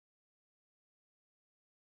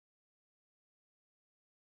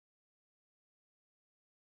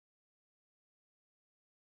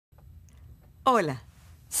Hola,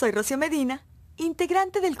 soy Rocío Medina,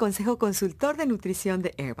 integrante del Consejo Consultor de Nutrición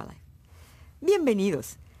de Herbalife.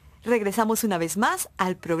 Bienvenidos. Regresamos una vez más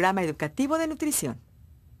al programa educativo de nutrición.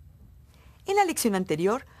 En la lección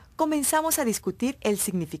anterior comenzamos a discutir el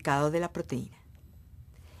significado de la proteína.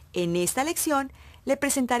 En esta lección le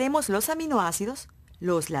presentaremos los aminoácidos,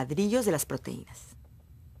 los ladrillos de las proteínas.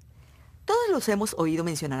 Todos los hemos oído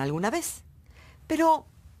mencionar alguna vez, pero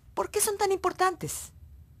 ¿por qué son tan importantes?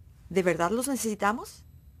 ¿De verdad los necesitamos?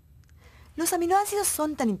 Los aminoácidos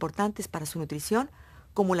son tan importantes para su nutrición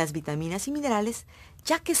como las vitaminas y minerales,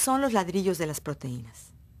 ya que son los ladrillos de las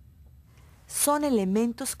proteínas. Son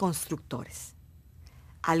elementos constructores.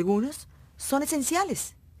 Algunos son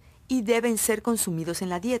esenciales y deben ser consumidos en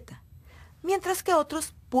la dieta, mientras que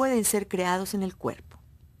otros pueden ser creados en el cuerpo.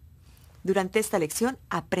 Durante esta lección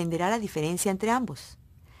aprenderá la diferencia entre ambos.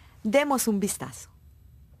 Demos un vistazo.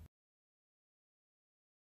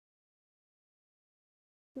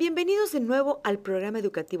 Bienvenidos de nuevo al programa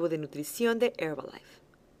educativo de nutrición de Herbalife.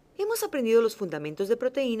 Hemos aprendido los fundamentos de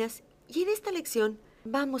proteínas y en esta lección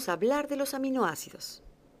vamos a hablar de los aminoácidos.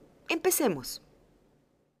 Empecemos.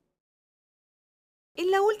 En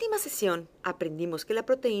la última sesión aprendimos que la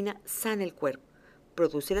proteína sana el cuerpo,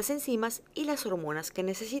 produce las enzimas y las hormonas que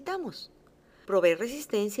necesitamos, provee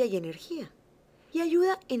resistencia y energía y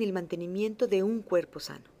ayuda en el mantenimiento de un cuerpo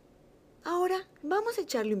sano. Ahora vamos a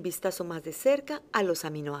echarle un vistazo más de cerca a los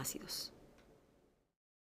aminoácidos.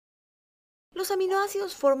 Los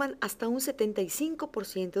aminoácidos forman hasta un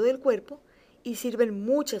 75% del cuerpo y sirven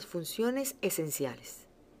muchas funciones esenciales.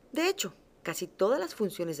 De hecho, casi todas las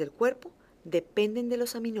funciones del cuerpo dependen de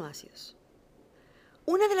los aminoácidos.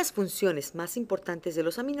 Una de las funciones más importantes de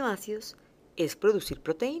los aminoácidos es producir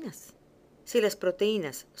proteínas. Si las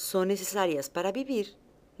proteínas son necesarias para vivir,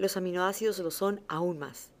 los aminoácidos lo son aún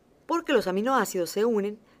más, porque los aminoácidos se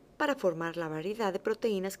unen para formar la variedad de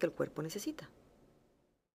proteínas que el cuerpo necesita.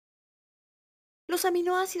 Los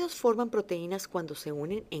aminoácidos forman proteínas cuando se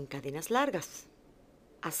unen en cadenas largas.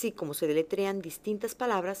 Así como se deletrean distintas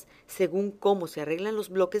palabras según cómo se arreglan los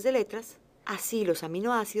bloques de letras, así los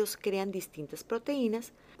aminoácidos crean distintas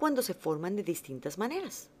proteínas cuando se forman de distintas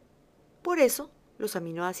maneras. Por eso, los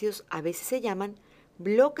aminoácidos a veces se llaman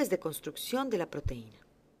bloques de construcción de la proteína.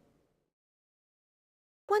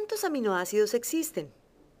 ¿Cuántos aminoácidos existen?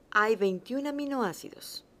 Hay 21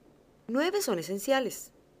 aminoácidos. 9 son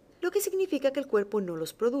esenciales, lo que significa que el cuerpo no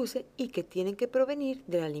los produce y que tienen que provenir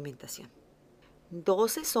de la alimentación.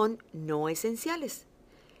 12 son no esenciales,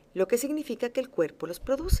 lo que significa que el cuerpo los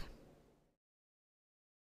produce.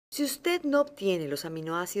 Si usted no obtiene los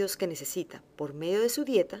aminoácidos que necesita por medio de su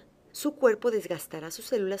dieta, su cuerpo desgastará sus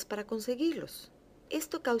células para conseguirlos.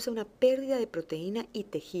 Esto causa una pérdida de proteína y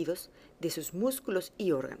tejidos de sus músculos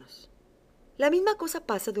y órganos. La misma cosa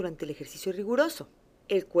pasa durante el ejercicio riguroso.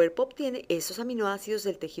 El cuerpo obtiene esos aminoácidos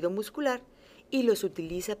del tejido muscular y los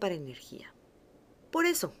utiliza para energía. Por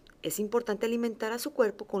eso, es importante alimentar a su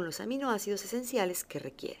cuerpo con los aminoácidos esenciales que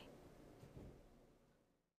requiere.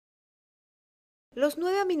 Los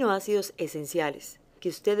 9 aminoácidos esenciales que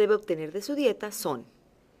usted debe obtener de su dieta son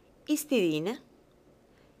histidina,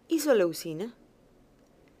 isoleucina,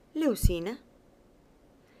 leucina,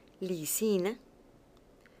 lisina,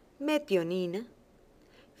 metionina,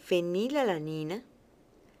 fenilalanina,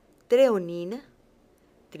 treonina,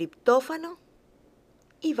 triptófano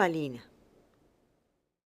y valina.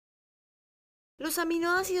 Los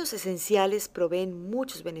aminoácidos esenciales proveen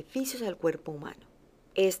muchos beneficios al cuerpo humano.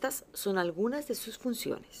 Estas son algunas de sus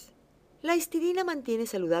funciones. La histidina mantiene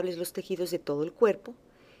saludables los tejidos de todo el cuerpo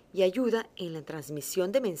y ayuda en la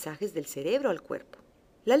transmisión de mensajes del cerebro al cuerpo.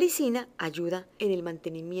 La lisina ayuda en el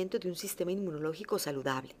mantenimiento de un sistema inmunológico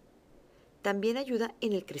saludable. También ayuda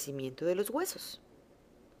en el crecimiento de los huesos.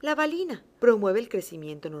 La valina promueve el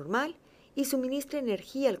crecimiento normal y suministra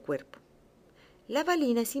energía al cuerpo. La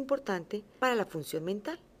valina es importante para la función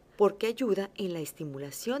mental porque ayuda en la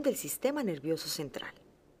estimulación del sistema nervioso central.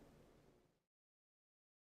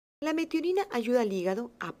 La metionina ayuda al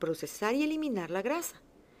hígado a procesar y eliminar la grasa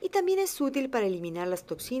y también es útil para eliminar las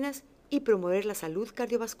toxinas y promover la salud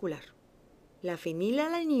cardiovascular. La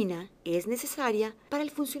fenilalanina es necesaria para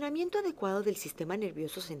el funcionamiento adecuado del sistema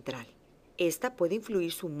nervioso central. Esta puede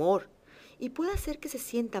influir su humor y puede hacer que se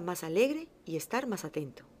sienta más alegre y estar más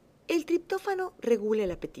atento. El triptófano regula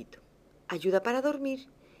el apetito, ayuda para dormir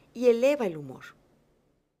y eleva el humor.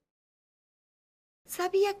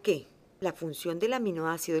 ¿Sabía que la función del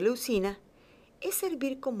aminoácido leucina es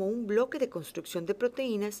servir como un bloque de construcción de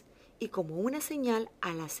proteínas y como una señal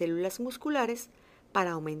a las células musculares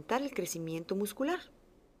para aumentar el crecimiento muscular?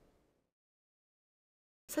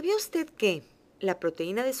 ¿Sabía usted que La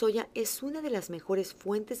proteína de soya es una de las mejores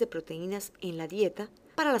fuentes de proteínas en la dieta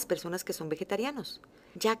para las personas que son vegetarianos,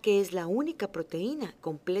 ya que es la única proteína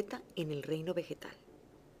completa en el reino vegetal.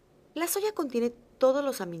 La soya contiene todos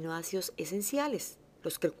los aminoácidos esenciales,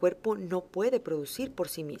 los que el cuerpo no puede producir por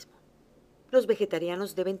sí mismo. Los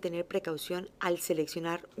vegetarianos deben tener precaución al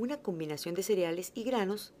seleccionar una combinación de cereales y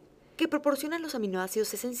granos que proporcionan los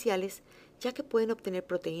aminoácidos esenciales, ya que pueden obtener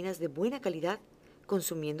proteínas de buena calidad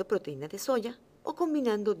consumiendo proteína de soya o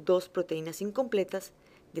combinando dos proteínas incompletas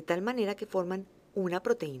de tal manera que forman una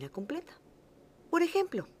proteína completa. Por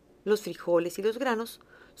ejemplo, los frijoles y los granos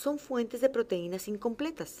son fuentes de proteínas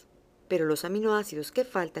incompletas, pero los aminoácidos que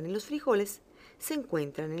faltan en los frijoles se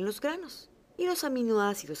encuentran en los granos y los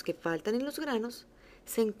aminoácidos que faltan en los granos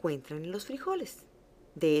se encuentran en los frijoles.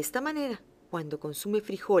 De esta manera, cuando consume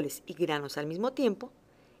frijoles y granos al mismo tiempo,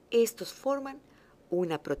 estos forman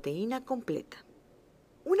una proteína completa.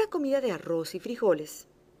 Una comida de arroz y frijoles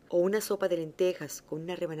o una sopa de lentejas con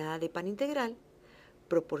una rebanada de pan integral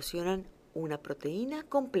proporcionan una proteína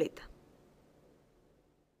completa.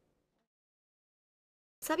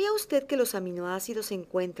 ¿Sabía usted que los aminoácidos se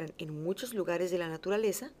encuentran en muchos lugares de la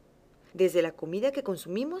naturaleza? Desde la comida que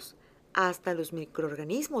consumimos hasta los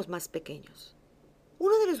microorganismos más pequeños.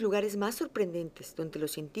 Uno de los lugares más sorprendentes donde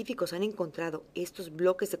los científicos han encontrado estos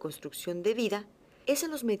bloques de construcción de vida es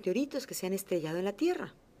en los meteoritos que se han estrellado en la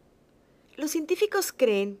Tierra. Los científicos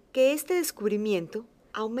creen que este descubrimiento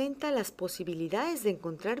aumenta las posibilidades de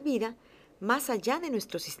encontrar vida más allá de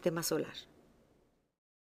nuestro sistema solar.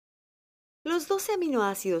 Los 12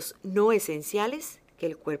 aminoácidos no esenciales que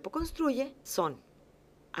el cuerpo construye son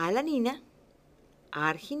alanina,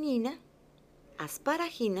 arginina,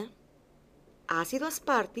 asparagina, ácido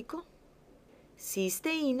aspartico,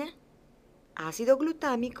 cisteína, ácido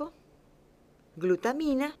glutámico,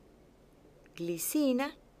 glutamina,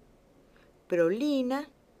 glicina, prolina,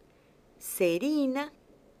 serina,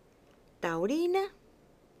 taurina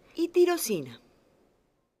y tirosina.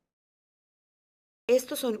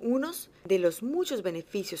 Estos son unos de los muchos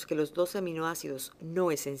beneficios que los 12 aminoácidos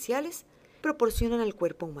no esenciales proporcionan al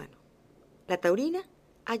cuerpo humano. La taurina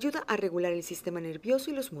ayuda a regular el sistema nervioso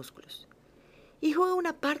y los músculos y juega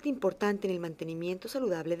una parte importante en el mantenimiento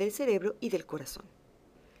saludable del cerebro y del corazón.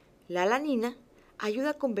 La alanina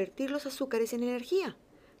ayuda a convertir los azúcares en energía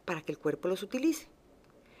para que el cuerpo los utilice.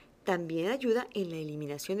 También ayuda en la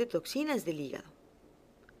eliminación de toxinas del hígado.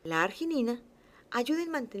 La arginina ayuda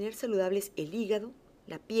en mantener saludables el hígado,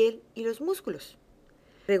 la piel y los músculos.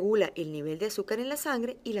 Regula el nivel de azúcar en la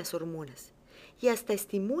sangre y las hormonas y hasta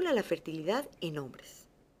estimula la fertilidad en hombres.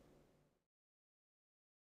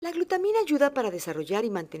 La glutamina ayuda para desarrollar y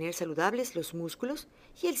mantener saludables los músculos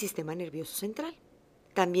y el sistema nervioso central.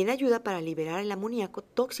 También ayuda para liberar el amoníaco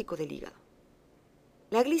tóxico del hígado.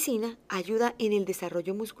 La glicina ayuda en el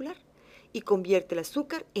desarrollo muscular y convierte el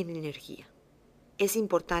azúcar en energía. Es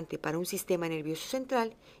importante para un sistema nervioso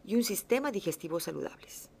central y un sistema digestivo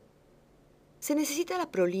saludables. Se necesita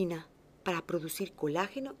la prolina para producir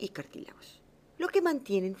colágeno y cartílagos, lo que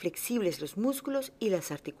mantienen flexibles los músculos y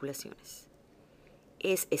las articulaciones.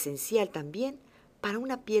 Es esencial también para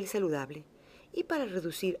una piel saludable y para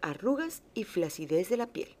reducir arrugas y flacidez de la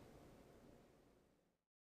piel.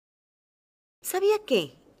 ¿Sabía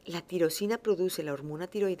que la tirosina produce la hormona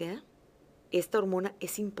tiroidea? Esta hormona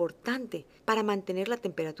es importante para mantener la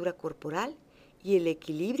temperatura corporal y el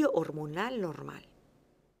equilibrio hormonal normal.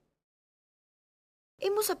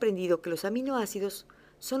 Hemos aprendido que los aminoácidos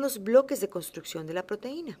son los bloques de construcción de la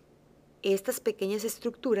proteína. Estas pequeñas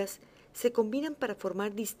estructuras se combinan para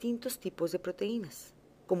formar distintos tipos de proteínas,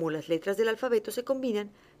 como las letras del alfabeto se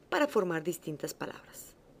combinan para formar distintas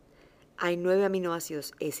palabras. Hay 9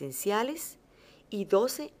 aminoácidos esenciales y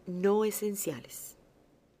 12 no esenciales.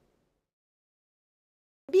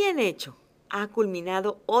 Bien hecho. Ha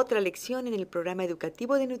culminado otra lección en el programa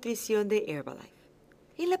educativo de nutrición de Herbalife.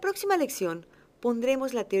 En la próxima lección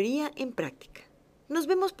pondremos la teoría en práctica. Nos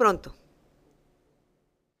vemos pronto.